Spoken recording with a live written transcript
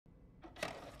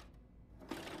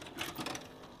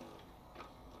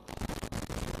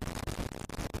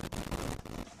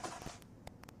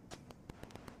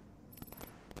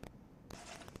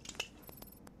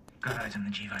Got eyes on the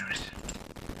G-Virus.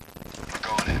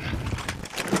 Going in.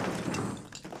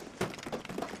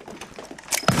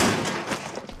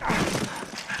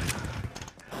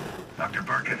 Dr.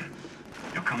 Birkin,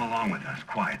 you'll come along with us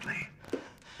quietly. You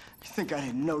think I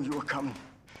didn't know you were coming?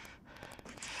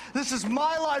 This is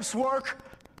my life's work.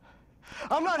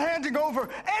 I'm not handing over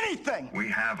anything. We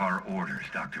have our orders,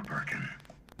 Dr. Birkin.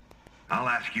 I'll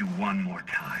ask you one more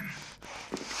time.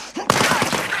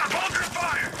 Hold your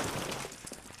fire!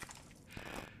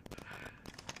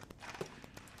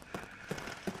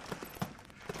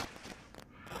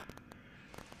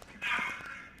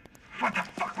 What the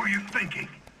fuck were you thinking?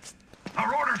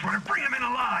 Our orders were to bring him in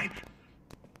alive!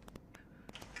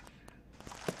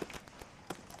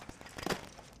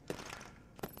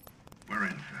 We're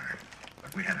in, sir.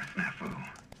 But we had a snafu.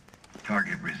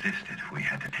 Target resisted. We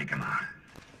had to take him out.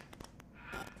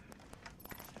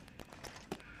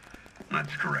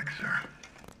 That's correct, sir.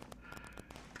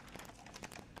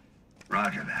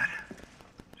 Roger that.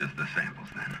 Just the samples,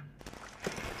 then.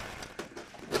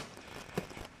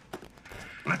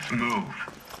 Let's move.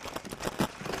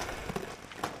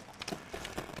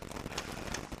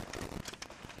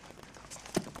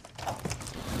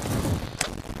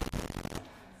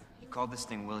 You called this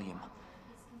thing William.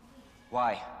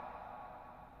 Why?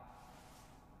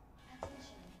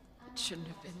 It shouldn't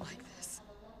have been like this.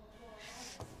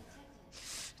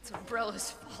 It's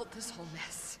Umbrella's fault, this whole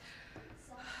mess.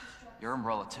 You're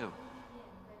Umbrella, too.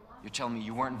 You're telling me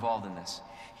you weren't involved in this?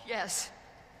 Yes.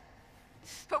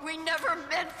 But we never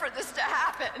meant for this to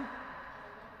happen.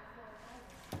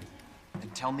 Then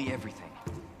tell me everything.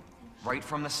 Right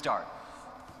from the start.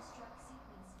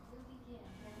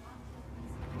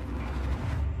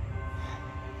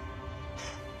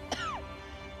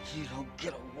 You don't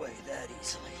get away that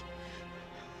easily.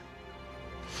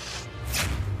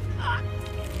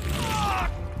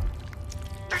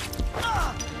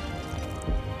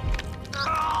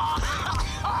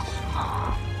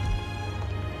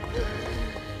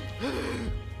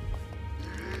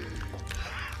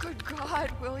 Good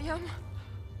God, William.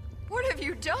 What have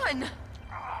you done?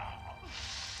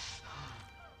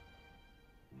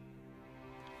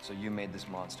 So you made this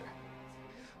monster.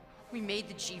 We made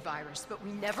the G-Virus, but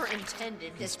we never intended You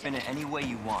can this spin it any way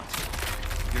you want.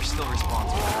 You're still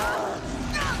responsible.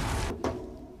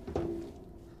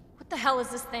 What the hell is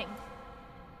this thing?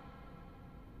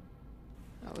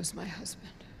 That was my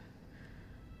husband.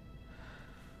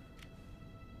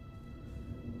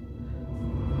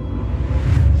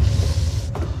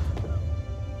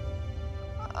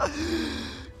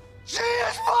 She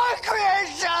is my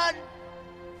creation!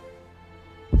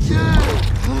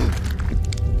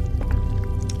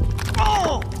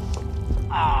 Oh!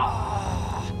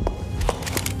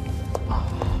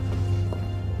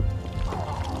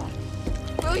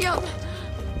 William!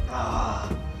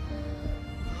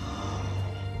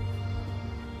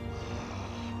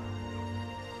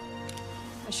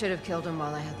 I should have killed him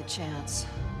while I had the chance.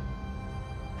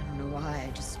 I don't know why,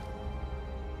 I just...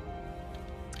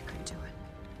 couldn't do it.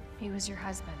 He was your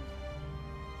husband.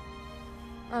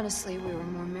 Honestly, we were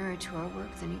more married to our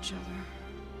work than each other.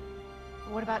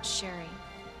 What about Sherry?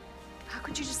 How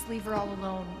could you just leave her all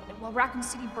alone while Raccoon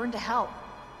City burned to hell?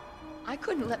 I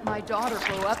couldn't let my daughter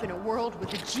grow up in a world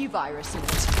with a G-Virus in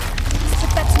it.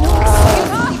 But that's no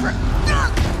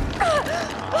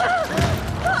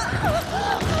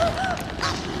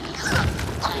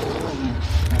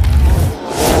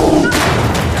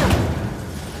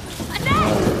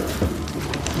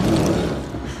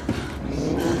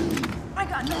I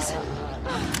got this.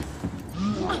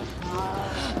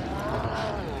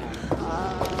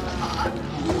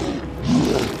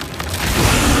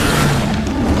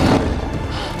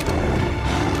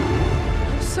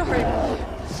 Sorry.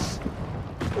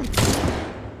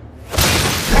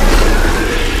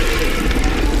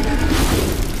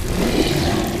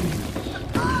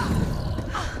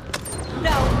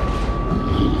 No.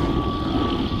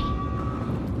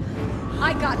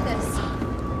 I got this.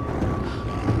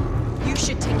 You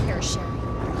should take care of Sherry.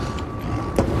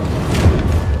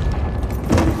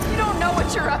 You don't know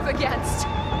what you're up against.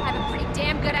 I have a pretty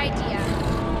damn good idea.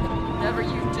 Whatever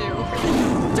you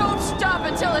do, don't stop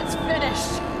until it's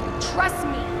finished. Trust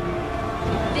me.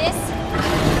 This